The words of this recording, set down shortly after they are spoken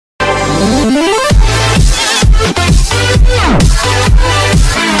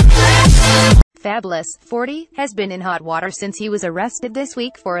Fabolous, 40, has been in hot water since he was arrested this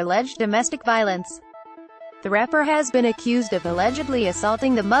week for alleged domestic violence. The rapper has been accused of allegedly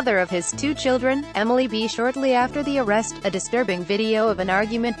assaulting the mother of his two children, Emily B. Shortly after the arrest, a disturbing video of an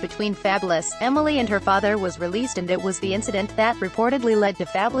argument between Fabolous, Emily and her father was released, and it was the incident that reportedly led to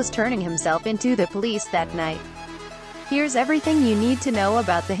Fabolous turning himself into the police that night. Here's everything you need to know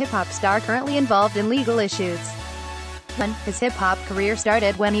about the hip-hop star currently involved in legal issues. 1. His hip-hop career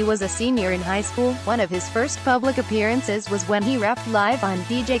started when he was a senior in high school. One of his first public appearances was when he rapped live on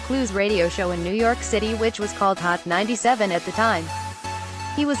DJ Clue's radio show in New York City, which was called Hot 97 at the time.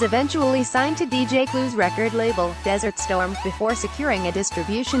 He was eventually signed to DJ Clue's record label, Desert Storm, before securing a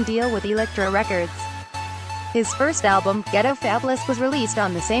distribution deal with Elektra Records. His first album, Ghetto Fabolous, was released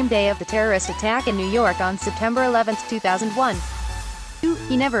on the same day of the terrorist attack in New York on September 11, 2001. 2.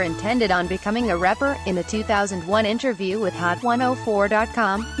 He never intended on becoming a rapper. In a 2001 interview with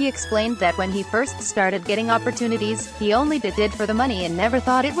Hot104.com, he explained that when he first started getting opportunities, he only did it for the money and never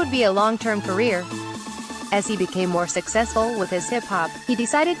thought it would be a long-term career. As he became more successful with his hip-hop, he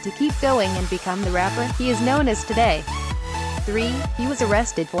decided to keep going and become the rapper he is known as today. 3. He was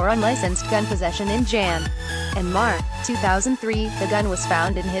arrested for unlicensed gun possession in Jan. In March 2003, the gun was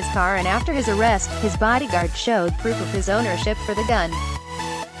found in his car, and after his arrest, his bodyguard showed proof of his ownership for the gun.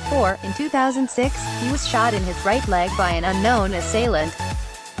 4. In 2006, he was shot in his right leg by an unknown assailant.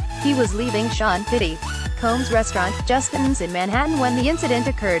 He was leaving Sean Diddy Combs' restaurant, Justin's in Manhattan, when the incident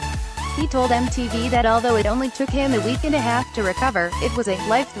occurred. He told MTV that although it only took him a week and a half to recover, it was a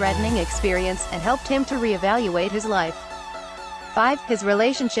life-threatening experience and helped him to reevaluate his life. 5. His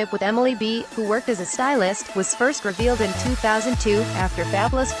relationship with Emily B., who worked as a stylist, was first revealed in 2002, after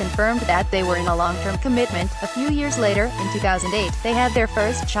Fabolous confirmed that they were in a long-term commitment. A few years later, in 2008, they had their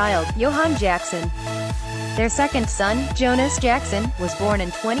first child, Johan Jackson. Their second son, Jonas Jackson, was born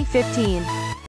in 2015.